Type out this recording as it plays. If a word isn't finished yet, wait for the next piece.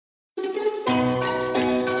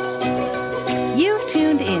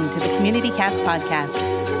Community Cats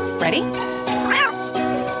podcast. Ready?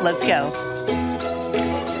 Let's go.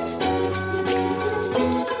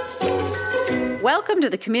 Welcome to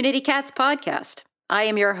the Community Cats podcast. I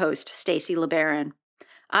am your host, Stacy LeBaron.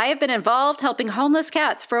 I have been involved helping homeless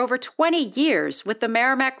cats for over 20 years with the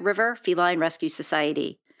Merrimack River Feline Rescue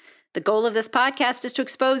Society. The goal of this podcast is to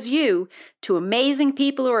expose you to amazing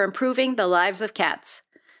people who are improving the lives of cats.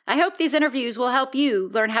 I hope these interviews will help you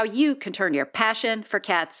learn how you can turn your passion for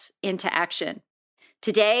cats into action.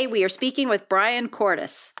 Today, we are speaking with Bryan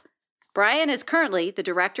Kortis. Bryan is currently the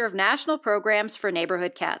Director of National Programs for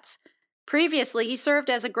Neighborhood Cats. Previously, he served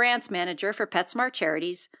as a grants manager for PetSmart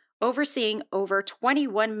Charities, overseeing over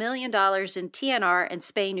 $21 million in TNR and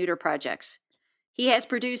spay-neuter projects. He has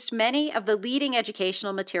produced many of the leading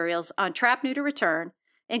educational materials on trap-neuter return,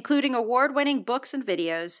 including award-winning books and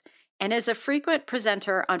videos, and is a frequent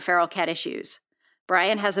presenter on feral cat issues.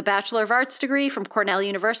 Bryan has a Bachelor of Arts degree from Cornell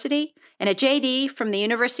University and a JD from the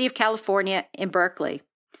University of California in Berkeley.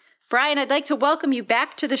 Bryan, I'd like to welcome you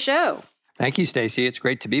back to the show. Thank you, Stacy. It's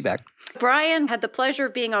great to be back. Bryan had the pleasure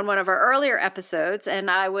of being on one of our earlier episodes, and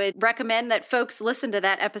I would recommend that folks listen to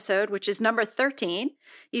that episode, which is number 13.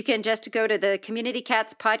 You can just go to the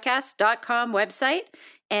communitycatspodcast.com website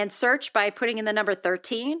and search by putting in the number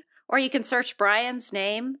 13, or you can search Bryan's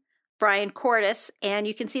name, Bryan Kortis, and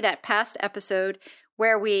you can see that past episode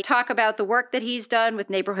where we talk about the work that he's done with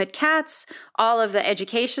neighborhood cats, all of the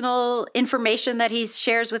educational information that he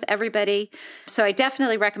shares with everybody. So I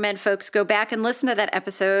definitely recommend folks go back and listen to that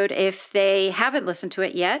episode if they haven't listened to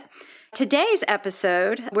it yet. Today's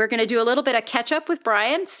episode, we're going to do a little bit of catch up with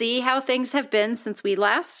Bryan, see how things have been since we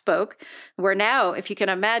last spoke. We're now, if you can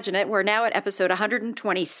imagine it, we're now at episode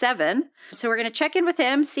 127. So we're going to check in with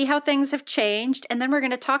him, see how things have changed, and then we're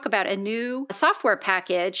going to talk about a new software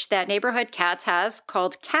package that Neighborhood Cats has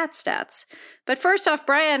called Cat Stats. But first off,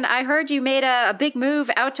 Bryan, I heard you made a big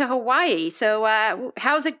move out to Hawaii. So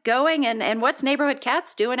how's it going, and what's Neighborhood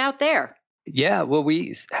Cats doing out there? Yeah, well,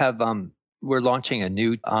 we have we're launching a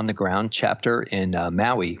new on-the-ground chapter in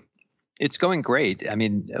Maui. It's going great. I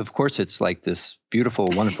mean, of course, it's like this beautiful,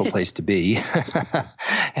 wonderful place to be.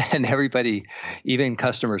 And everybody, even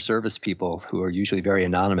customer service people who are usually very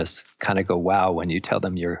anonymous, kind of go, wow, when you tell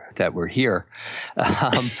them that we're here.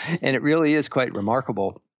 And it really is quite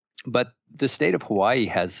remarkable. But the state of Hawaii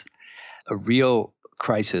has a real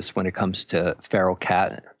crisis when it comes to feral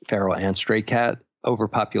and stray cat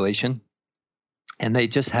overpopulation. And they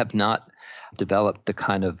just have not developed the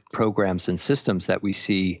kind of programs and systems that we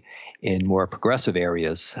see in more progressive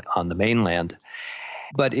areas on the mainland.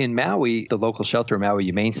 But in Maui, the local shelter, Maui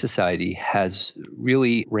Humane Society, has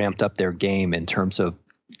really ramped up their game in terms of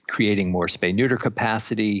creating more spay-neuter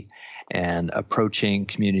capacity and approaching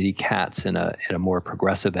community cats in a more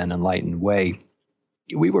progressive and enlightened way.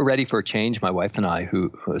 We were ready for a change, my wife and I,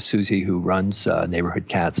 Susie, who runs Neighborhood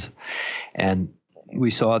Cats, and we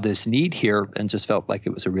saw this need here and just felt like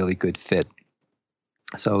it was a really good fit.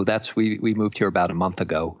 So we moved here about a month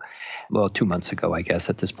ago, well, 2 months ago, I guess,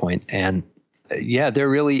 at this point. And yeah, there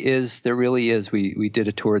really is. We did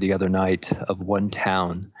a tour the other night of one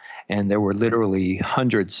town, and there were literally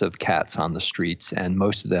hundreds of cats on the streets, and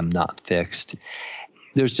most of them not fixed.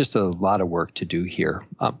 There's just a lot of work to do here.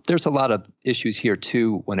 There's a lot of issues here,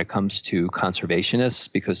 too, when it comes to conservationists,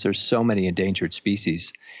 because there's so many endangered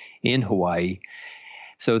species in Hawaii.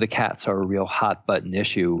 So the cats are a real hot button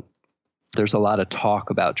issue. There's a lot of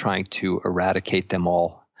talk about trying to eradicate them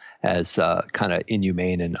all, as kind of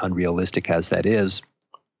inhumane and unrealistic as that is.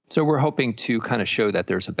 So we're hoping to kind of show that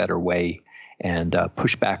there's a better way and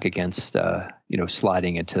push back against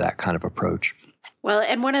sliding into that kind of approach. Well,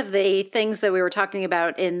 and one of the things that we were talking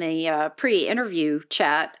about in the pre-interview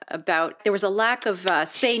chat about there was a lack of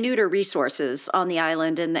spay-neuter resources on the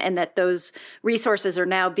island, and that those resources are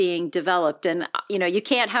now being developed. And, you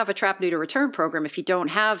can't have a trap-neuter return program if you don't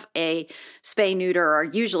have a spay-neuter, or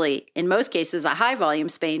usually, in most cases, a high-volume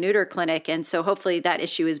spay-neuter clinic. And so hopefully that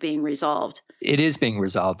issue is being resolved. It is being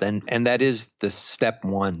resolved, and that is the step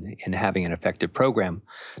one in having an effective program.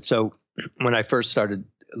 So when I first started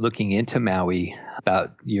looking into Maui about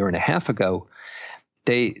a year and a half ago,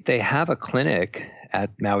 they have a clinic at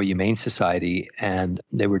Maui Humane Society, and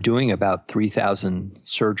they were doing about 3,000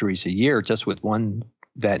 surgeries a year just with one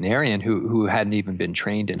veterinarian who hadn't even been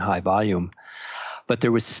trained in high volume. But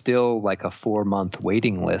there was still like a 4-month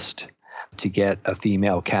waiting list to get a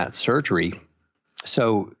female cat surgery.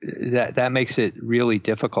 So that makes it really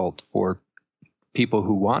difficult for people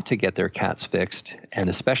who want to get their cats fixed, and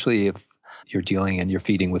especially if you're dealing and you're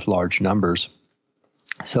feeding with large numbers.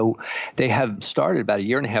 So they have started about a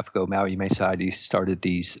year and a half ago. Maui Humane Society started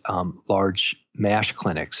these large MASH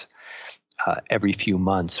clinics every few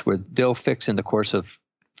months, where they'll fix in the course of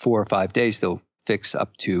 4 or 5 days. They'll fix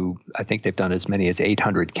up to, I think they've done as many as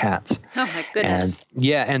 800 cats. Oh my goodness!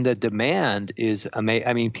 And the demand is amazing.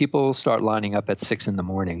 I mean, people start lining up at 6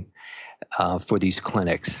 a.m. For these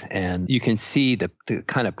clinics, and you can see the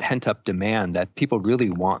kind of pent up demand that people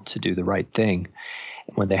really want to do the right thing.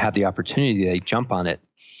 When they have the opportunity, they jump on it.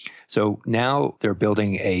 So now they're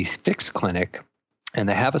building a fixed clinic, and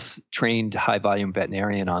they have a trained high volume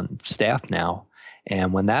veterinarian on staff now.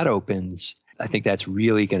 And when that opens, I think that's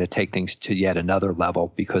really going to take things to yet another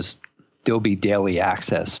level, because there'll be daily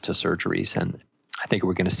access to surgeries. And I think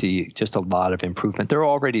we're going to see just a lot of improvement. They're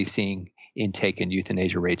already seeing intake and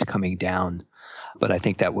euthanasia rates coming down, but I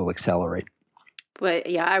think that will accelerate. Well,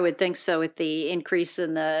 yeah, I would think so, with the increase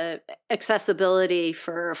in the accessibility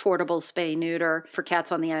for affordable spay-neuter for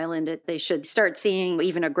cats on the island. They should start seeing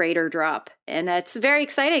even a greater drop. And it's very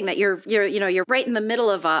exciting that you're right in the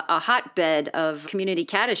middle of a hotbed of community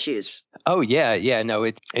cat issues. Oh yeah, no,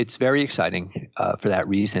 it's very exciting for that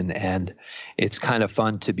reason, and it's kind of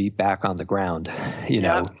fun to be back on the ground.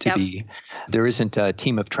 There isn't a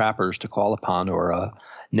team of trappers to call upon or a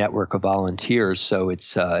network of volunteers. So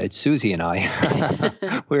it's Susie and I.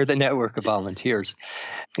 We're the network of volunteers.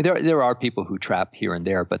 There are people who trap here and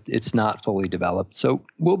there, but it's not fully developed. So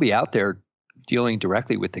we'll be out there dealing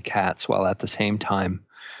directly with the cats, while at the same time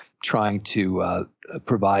trying to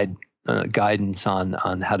provide guidance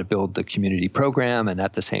on how to build the community program, and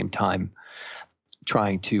at the same time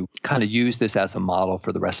trying to kind of use this as a model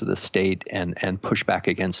for the rest of the state and push back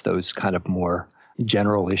against those kind of more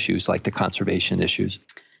general issues like the conservation issues.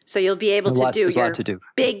 So you'll be able to do your to do.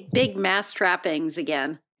 big mass trappings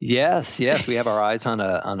again. Yes. We have our eyes on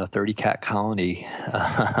a 30 cat colony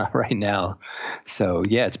right now. So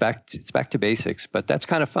yeah, it's back to basics, but that's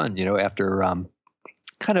kind of fun, after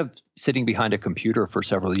kind of sitting behind a computer for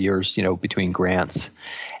several years, between grants,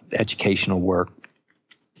 educational work.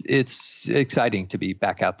 It's exciting to be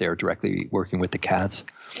back out there directly working with the cats.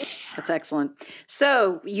 That's excellent.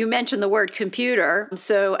 So you mentioned the word computer.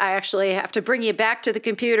 So I actually have to bring you back to the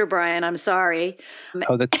computer, Bryan. I'm sorry.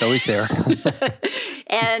 Oh, that's always there.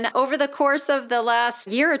 And over the course of the last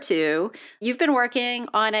year or two, you've been working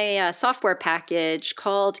on a software package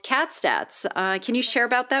called CatStats. Can you share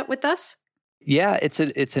about that with us? Yeah, it's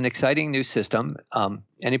an exciting new system.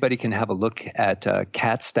 Anybody can have a look at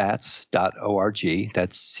catstats.org.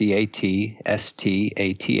 That's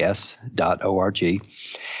catstats.org.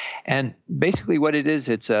 And basically what it is,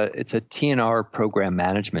 it's a TNR program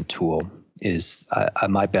management tool is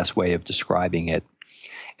my best way of describing it.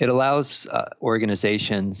 It allows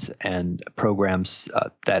organizations and programs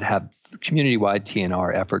that have community-wide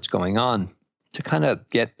TNR efforts going on to kind of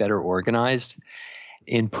get better organized,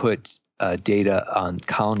 input data on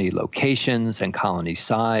colony locations and colony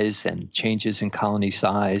size and changes in colony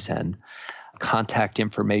size and contact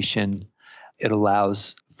information. It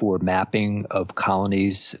allows for mapping of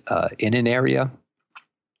colonies in an area.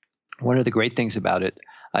 One of the great things about it,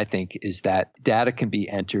 I think, is that data can be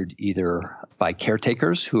entered either by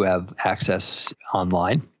caretakers who have access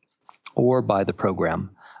online or by the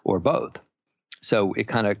program, or both. So it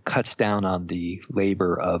kind of cuts down on the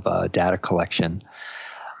labor of data collection.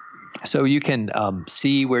 So you can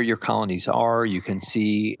see where your colonies are. You can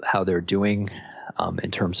see how they're doing in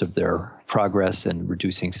terms of their progress and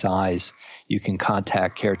reducing size. You can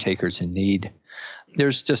contact caretakers in need.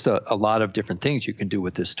 There's just a lot of different things you can do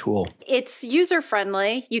with this tool. It's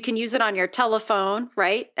user-friendly. You can use it on your telephone,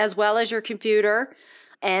 right, as well as your computer.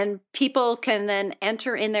 And people can then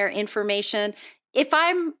enter in their information. If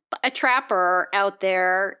I'm a trapper out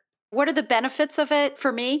there, what are the benefits of it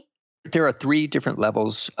for me? There are 3 different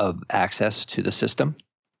levels of access to the system.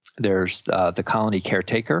 There's the colony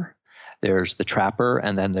caretaker, there's the trapper,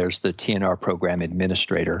 and then there's the TNR program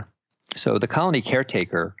administrator. So the colony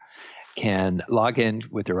caretaker can log in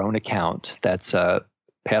with their own account that's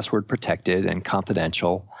password protected and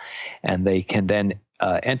confidential, and they can then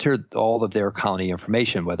enter all of their colony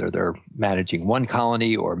information, whether they're managing one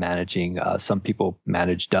colony or managing, some people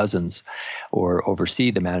manage dozens or oversee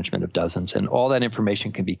the management of dozens. And all that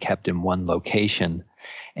information can be kept in one location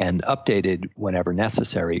and updated whenever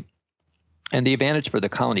necessary. And the advantage for the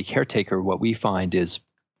colony caretaker, what we find is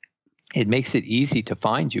it makes it easy to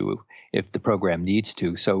find you if the program needs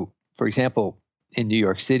to. So, for example, in New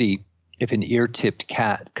York City, if an ear-tipped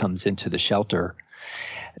cat comes into the shelter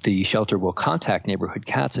will contact neighborhood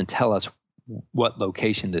cats and tell us what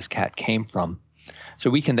location this cat came from. So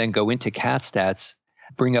we can then go into CatStats,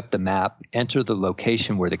 bring up the map, enter the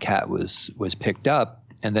location where the cat was picked up,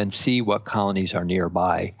 and then see what colonies are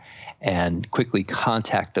nearby and quickly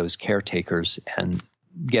contact those caretakers and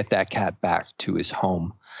get that cat back to his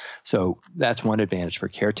home. So that's one advantage for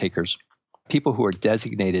caretakers. People who are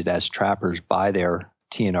designated as trappers by their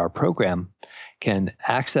TNR program can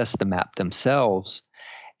access the map themselves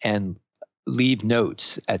and leave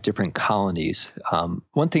notes at different colonies.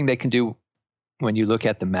 One thing they can do when you look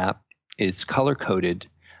at the map is color-coded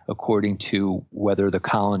according to whether the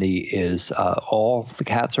colony is all the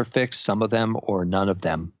cats are fixed, some of them, or none of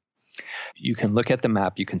them. You can look at the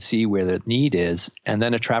map, you can see where the need is, and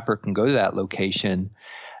then a trapper can go to that location,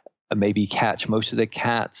 maybe catch most of the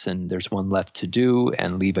cats, and there's one left to do,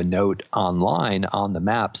 and leave a note online on the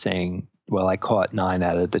map saying, well, I caught 9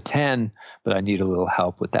 out of the 10, but I need a little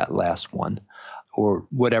help with that last one, or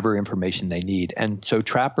whatever information they need. And so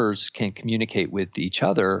trappers can communicate with each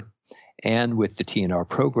other and with the TNR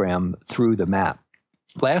program through the map.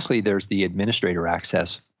 Lastly, there's the administrator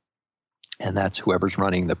access, and that's whoever's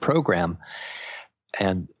running the program.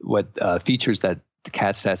 And what features that the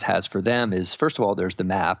CatStats has for them is, first of all, there's the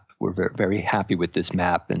map. We're very, very happy with this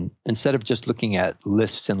map. And instead of just looking at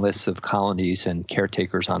lists and lists of colonies and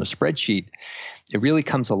caretakers on a spreadsheet, it really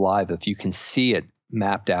comes alive if you can see it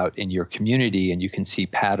mapped out in your community, and you can see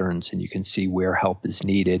patterns and you can see where help is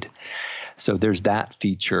needed. So there's that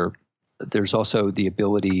feature. There's also the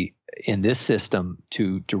ability in this system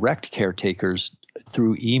to direct caretakers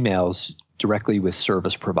through emails directly with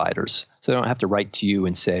service providers. So they don't have to write to you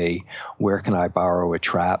and say, where can I borrow a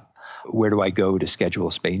trap? Where do I go to schedule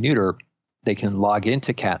a spay-neuter? They can log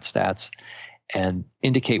into CatStats and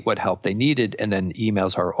indicate what help they needed, and then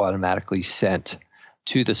emails are automatically sent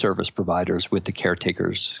to the service providers with the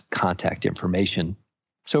caretaker's contact information.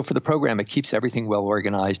 So for the program, it keeps everything well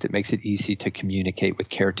organized. It makes it easy to communicate with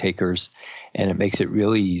caretakers, and it makes it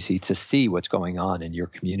really easy to see what's going on in your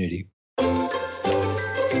community.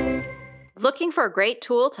 Looking for a great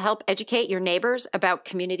tool to help educate your neighbors about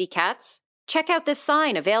community cats? Check out this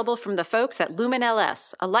sign available from the folks at Lumen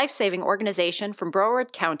LS, a life-saving organization from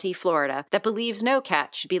Broward County, Florida, that believes no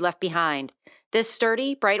cat should be left behind. This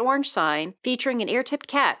sturdy, bright orange sign featuring an ear-tipped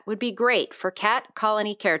cat would be great for cat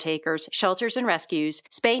colony caretakers, shelters and rescues,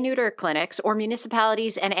 spay-neuter clinics, or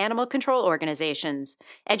municipalities and animal control organizations.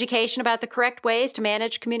 Education about the correct ways to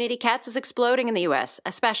manage community cats is exploding in the U.S.,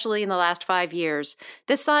 especially in the last 5 years.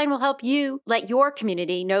 This sign will help you let your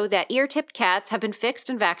community know that ear-tipped cats have been fixed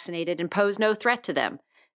and vaccinated and pose no threat to them.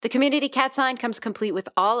 The community cat sign comes complete with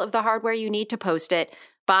all of the hardware you need to post it.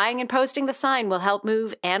 Buying and posting the sign will help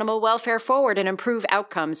move animal welfare forward and improve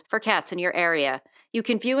outcomes for cats in your area. You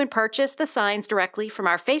can view and purchase the signs directly from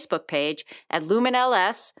our Facebook page at Lumen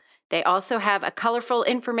LS. They also have a colorful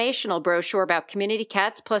informational brochure about community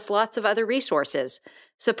cats, plus lots of other resources.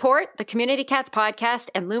 Support the Community Cats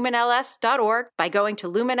Podcast and lumenls.org by going to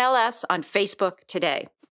Lumen LS on Facebook today.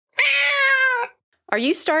 Are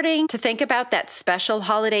you starting to think about that special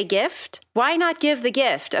holiday gift? Why not give the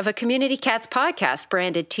gift of a Community Cats Podcast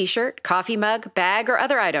branded t-shirt, coffee mug, bag, or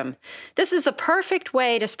other item? This is the perfect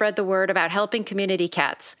way to spread the word about helping community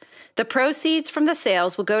cats. The proceeds from the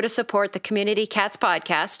sales will go to support the Community Cats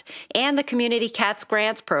Podcast and the Community Cats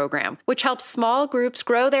Grants Program, which helps small groups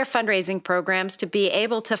grow their fundraising programs to be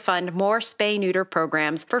able to fund more spay-neuter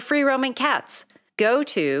programs for free-roaming cats. Go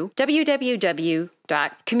to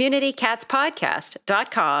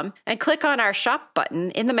www.communitycatspodcast.com and click on our shop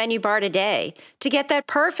button in the menu bar today to get that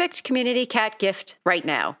perfect community cat gift right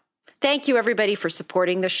now. Thank you, everybody, for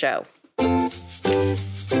supporting the show.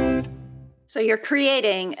 So you're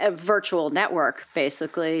creating a virtual network,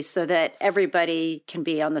 basically, so that everybody can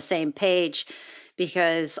be on the same page,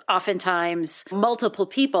 because oftentimes multiple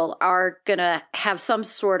people are going to have some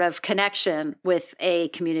sort of connection with a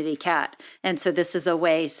community cat. And so this is a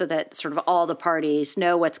way so that sort of all the parties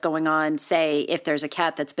know what's going on. Say if there's a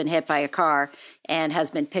cat that's been hit by a car and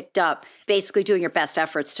has been picked up, basically doing your best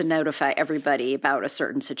efforts to notify everybody about a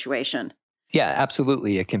certain situation. Yeah,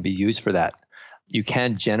 absolutely. It can be used for that. You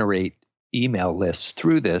can generate email lists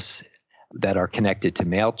through this that are connected to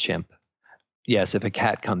MailChimp. Yes, if a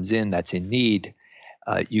cat comes in that's in need,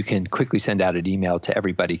 you can quickly send out an email to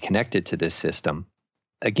everybody connected to this system.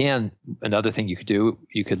 Again, another thing you could do,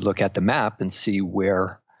 you could look at the map and see where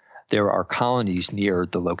there are colonies near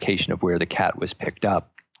the location of where the cat was picked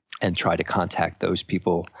up and try to contact those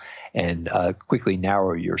people and quickly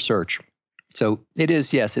narrow your search. So it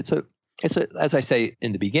is, yes, it's a, as I say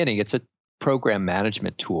in the beginning, it's a program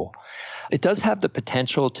management tool. It does have the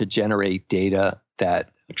potential to generate data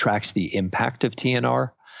that tracks the impact of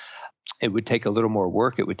TNR. it would take a little more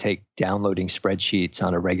work. It would take downloading spreadsheets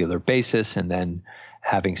on a regular basis and then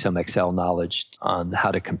having some Excel knowledge on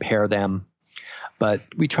how to compare them. But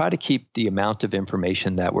we try to keep the amount of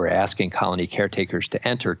information that we're asking colony caretakers to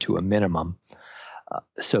enter to a minimum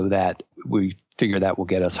so that we figure that will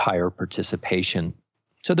get us higher participation.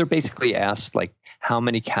 So they're basically asked, like, how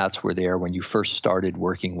many cats were there when you first started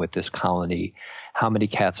working with this colony? How many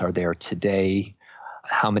cats are there today?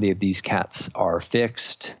 How many of these cats are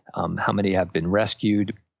fixed? How many have been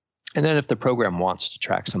rescued? And then if the program wants to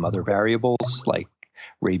track some other variables like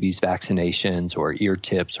rabies vaccinations or ear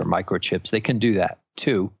tips or microchips, they can do that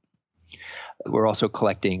too. We're also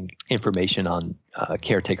collecting information on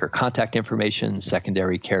caretaker contact information,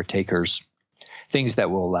 secondary caretakers, things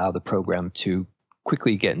that will allow the program to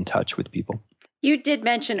quickly get in touch with people. You did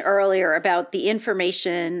mention earlier about the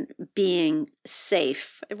information being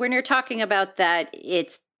safe. When you're talking about that,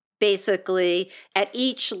 it's basically at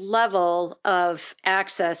each level of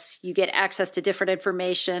access, you get access to different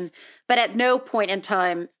information, but at no point in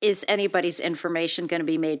time is anybody's information going to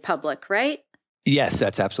be made public, right? Yes,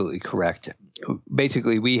 that's absolutely correct.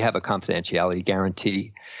 Basically, we have a confidentiality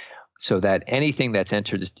guarantee so that anything that's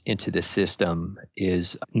entered into the system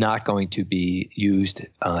is not going to be used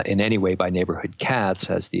in any way by Neighborhood Cats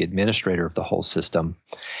as the administrator of the whole system.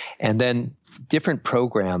 And then different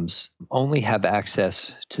programs only have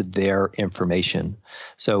access to their information.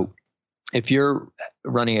 So if you're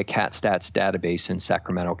running a cat stats database in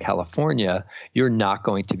Sacramento, California, you're not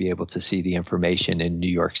going to be able to see the information in New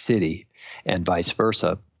York City and vice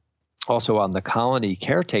versa. Also on the colony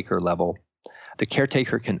caretaker level, the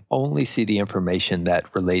caretaker can only see the information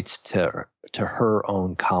that relates to her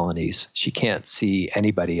own colonies. She can't see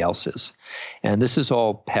anybody else's. And this is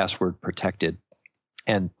all password protected.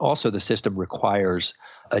 And also the system requires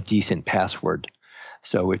a decent password.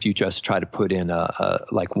 So if you just try to put in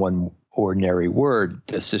like one ordinary word,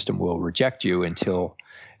 the system will reject you until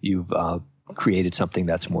you've created something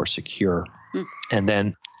that's more secure. And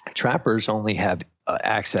then trappers only have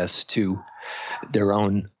access to their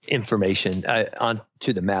own information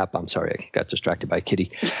onto the map. I'm sorry, I got distracted by Kitty.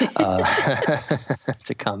 It's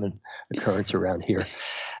a common occurrence around here.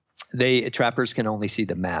 Trappers can only see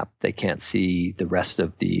the map. They can't see the rest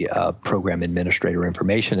of the program administrator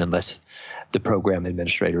information unless the program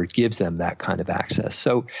administrator gives them that kind of access.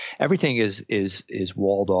 So everything is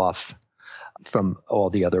walled off from all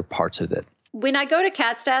the other parts of it. When I go to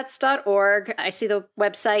catstats.org, I see the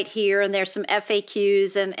website here and there's some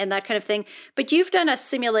FAQs and that kind of thing. But you've done a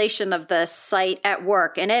simulation of the site at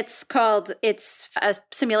work, and it's a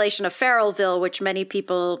simulation of Farrellville, which many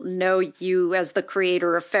people know you as the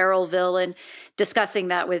creator of Farrellville and discussing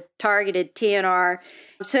that with targeted TNR.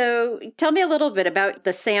 So tell me a little bit about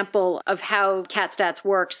the sample of how CatStats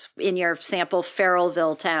works in your sample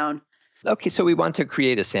Farrellville town. Okay, so we want to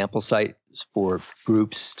create a sample site for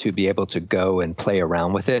groups to be able to go and play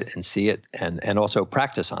around with it and see it and also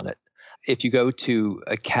practice on it. If you go to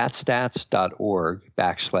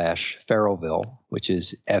catstats.org/Farrellville, which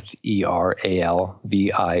is FERALVILLE,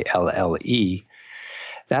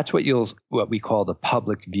 that's what we call the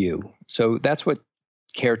public view. So that's what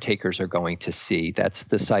caretakers are going to see. That's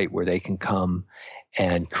the site where they can come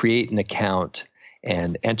and create an account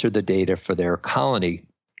and enter the data for their colony.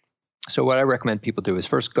 So what I recommend people do is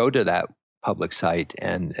first go to that public site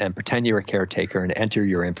and pretend you're a caretaker and enter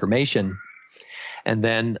your information. And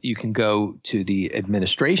then you can go to the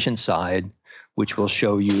administration side, which will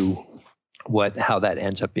show you how that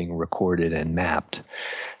ends up being recorded and mapped.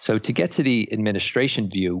 So to get to the administration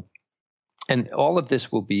view, and all of this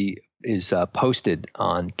is posted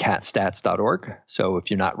on catstats.org. So if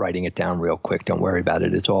you're not writing it down real quick, don't worry about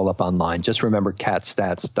it. It's all up online. Just remember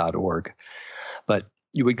catstats.org. But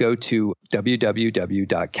you would go to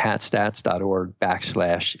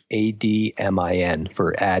www.catstats.org/ADMIN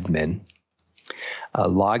for admin.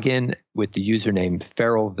 Log in with the username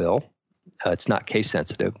Farrellville. It's not case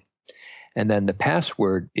sensitive. And then the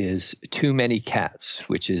password is too many cats,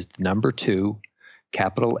 which is the number 2,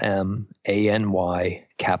 capital M, ANY,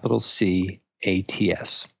 capital C,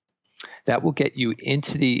 ATS. That will get you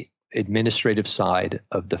into the administrative side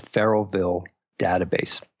of the Farrellville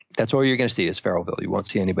database. That's all you're going to see is Farrellville. You won't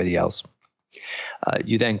see anybody else.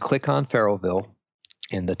 You then click on Farrellville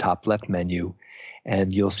in the top left menu,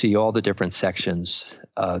 and you'll see all the different sections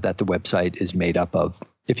that the website is made up of.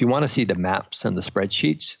 If you want to see the maps and the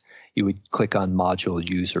spreadsheets, you would click on Module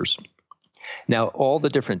Users. Now, all the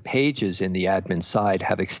different pages in the admin side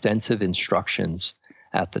have extensive instructions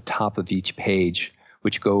at the top of each page,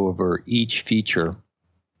 which go over each feature.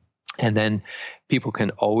 And then people can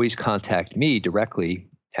always contact me directly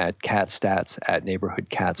at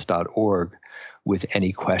catstats@neighborhoodcats.org with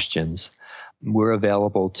any questions. We're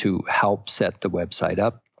available to help set the website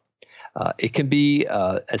up. It can be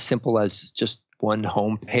as simple as just one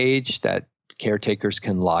home page that caretakers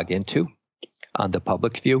can log into on the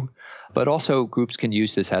public view, but also groups can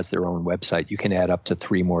use this as their own website. You can add up to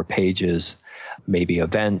 3 more pages, maybe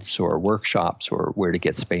events or workshops or where to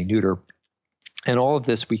get spay-neuter. And all of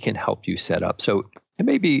this we can help you set up. So it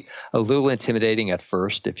may be a little intimidating at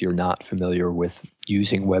first if you're not familiar with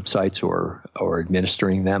using websites or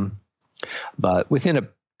administering them. But within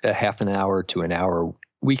a half an hour to an hour,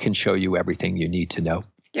 we can show you everything you need to know.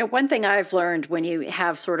 Yeah, one thing I've learned when you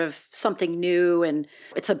have sort of something new and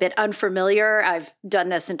it's a bit unfamiliar, I've done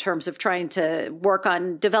this in terms of trying to work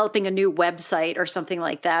on developing a new website or something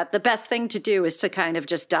like that. The best thing to do is to kind of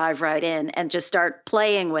just dive right in and just start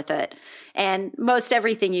playing with it. And most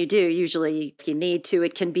everything you do, usually if you need to,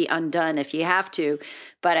 it can be undone if you have to.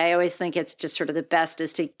 But I always think it's just sort of the best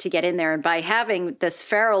is to get in there. And by having this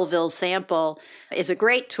Farrellville sample is a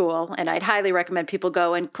great tool. And I'd highly recommend people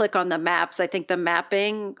go and click on the maps. I think the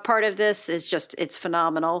mapping part of this is just, it's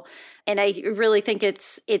phenomenal. And I really think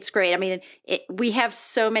it's great. I mean, we have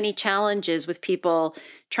so many challenges with people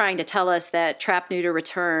trying to tell us that trap, neuter,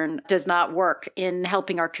 return does not work in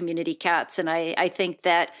helping our community cats. And I think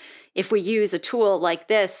that if we use a tool like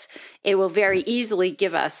this, it will very easily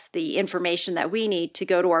give us the information that we need to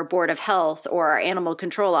go to our Board of Health or our animal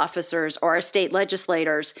control officers or our state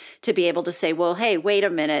legislators to be able to say, well, hey, wait a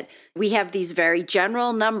minute. We have these very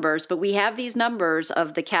general numbers, but we have these numbers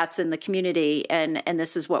of the cats in the community, and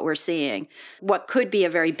this is what we're seeing. What could be a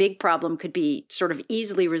very big problem could be sort of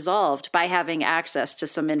easily resolved by having access to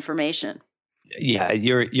some information. Yeah,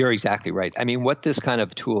 you're exactly right. I mean, what this kind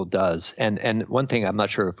of tool does, and one thing I'm not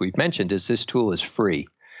sure if we've mentioned is this tool is free.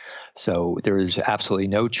 So there is absolutely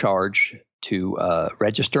no charge to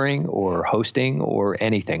registering or hosting or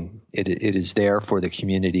anything. It is there for the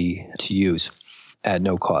community to use at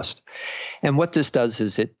no cost. And what this does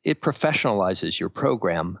is it professionalizes your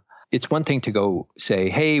program. It's one thing to go say,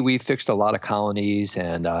 hey, we've fixed a lot of colonies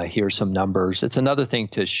and here's some numbers. It's another thing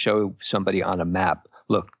to show somebody on a map,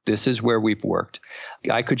 look, this is where we've worked.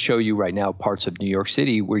 I could show you right now parts of New York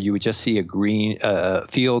City where you would just see a green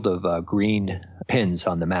field of green pins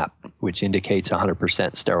on the map, which indicates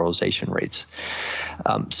 100% sterilization rates.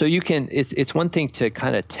 So you can. It's one thing to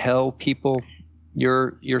kind of tell people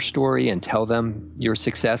your story and tell them your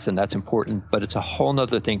success, and that's important. But it's a whole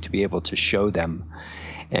nother thing to be able to show them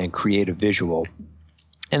and create a visual.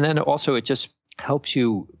 And then also it just helps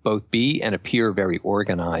you both be and appear very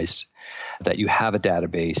organized, that you have a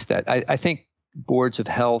database that I think boards of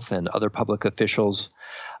health and other public officials,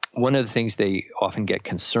 one of the things they often get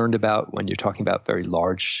concerned about when you're talking about very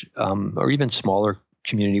large or even smaller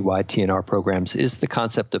community-wide TNR programs is the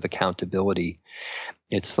concept of accountability.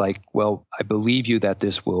 It's like, well, I believe you that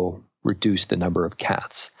this will reduce the number of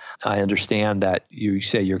cats. I understand that you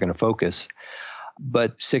say you're going to focus.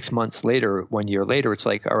 But 6 months later, 1 year later, it's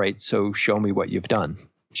like, all right, so show me what you've done.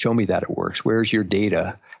 Show me that it works. Where's your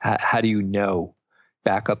data? How do you know?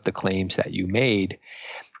 Back up the claims that you made.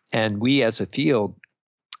 And we as a field,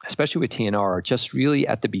 especially with TNR, are just really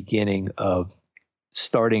at the beginning of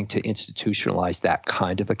starting to institutionalize that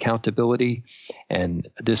kind of accountability. And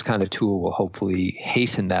this kind of tool will hopefully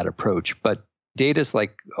hasten that approach. But data is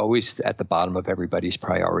like always at the bottom of everybody's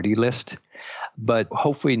priority list. But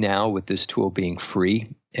hopefully now with this tool being free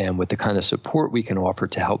and with the kind of support we can offer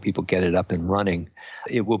to help people get it up and running,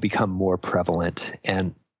 it will become more prevalent.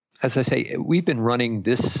 And as I say, we've been running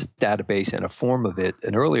this database and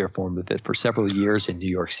an earlier form of it for several years in New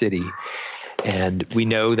York City. And we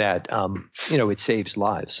know that, it saves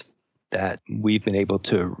lives, that we've been able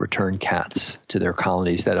to return cats to their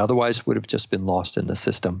colonies that otherwise would have just been lost in the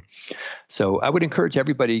system. So I would encourage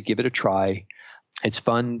everybody to give it a try. It's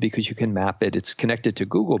fun because you can map it. It's connected to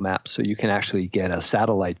Google Maps, so you can actually get a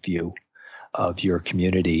satellite view of your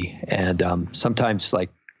community. And sometimes,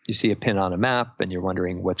 like, you see a pin on a map and you're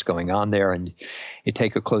wondering what's going on there, and you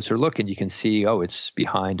take a closer look and you can see, oh, it's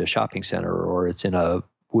behind a shopping center or it's in a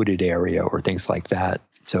wooded area or things like that.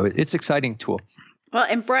 So it's an exciting tool. Well,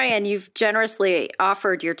 and Bryan, you've generously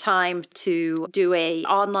offered your time to do a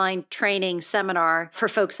online training seminar for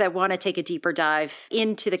folks that want to take a deeper dive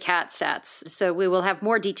into the cat stats. So we will have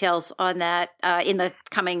more details on that in the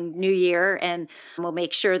coming new year, and we'll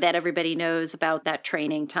make sure that everybody knows about that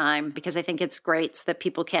training time, because I think it's great so that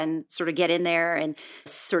people can sort of get in there and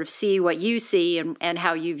sort of see what you see and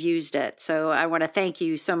how you've used it. So I want to thank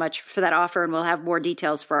you so much for that offer, and we'll have more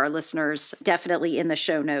details for our listeners definitely in the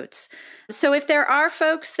show notes. So if there are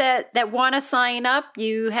folks that want to sign up,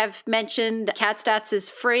 you have mentioned CatStats is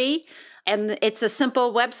free and it's a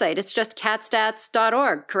simple website. It's just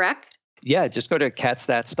catstats.org, correct? Yeah, just go to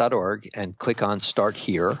catstats.org and click on Start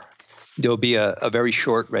Here. There'll be a very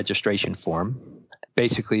short registration form.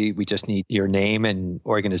 Basically, we just need your name and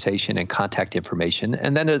organization and contact information,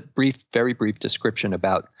 and then a very brief description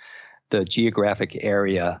about the geographic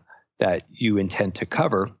area that you intend to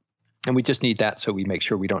cover. And we just need that so we make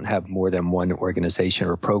sure we don't have more than one organization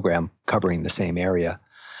or program covering the same area.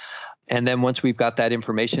 And then once we've got that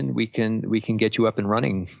information, we can get you up and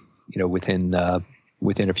running, within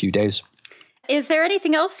a few days. Is there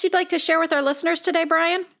anything else you'd like to share with our listeners today,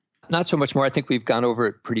 Bryan? Not so much more. I think we've gone over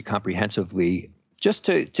it pretty comprehensively. Just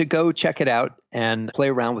to go check it out and play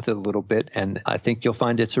around with it a little bit. And I think you'll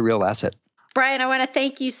find it's a real asset. Bryan, I want to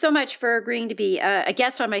thank you so much for agreeing to be a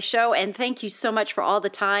guest on my show. And thank you so much for all the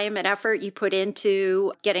time and effort you put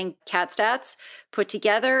into getting CatStats put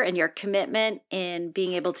together and your commitment in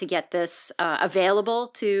being able to get this available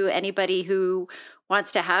to anybody who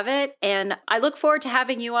wants to have it. And I look forward to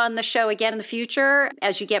having you on the show again in the future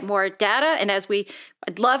as you get more data. And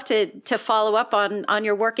I'd love to follow up on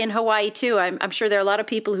your work in Hawaii too. I'm sure there are a lot of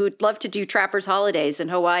people who'd love to do Trappers Holidays in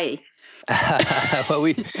Hawaii. Well,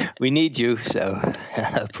 we need you, so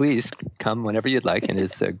please come whenever you'd like. And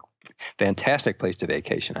it's a fantastic place to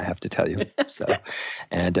vacation, I have to tell you. So,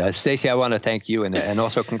 and Stacey, I want to thank you and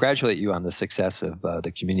also congratulate you on the success of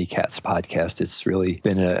the Community Cats podcast. It's really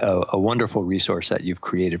been a wonderful resource that you've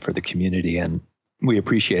created for the community, and we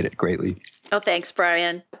appreciate it greatly. Oh, thanks,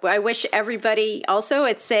 Bryan. I wish everybody also,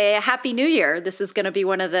 it's a Happy New Year. This is going to be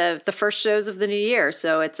one of the first shows of the new year.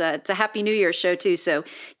 So it's a Happy New Year show too. So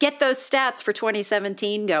get those stats for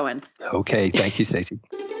 2017 going. Okay. Thank you, Stacey.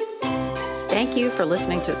 Thank you for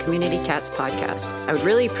listening to the Community Cats podcast. I would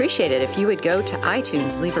really appreciate it if you would go to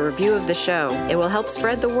iTunes, leave a review of the show. It will help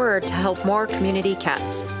spread the word to help more community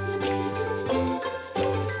cats.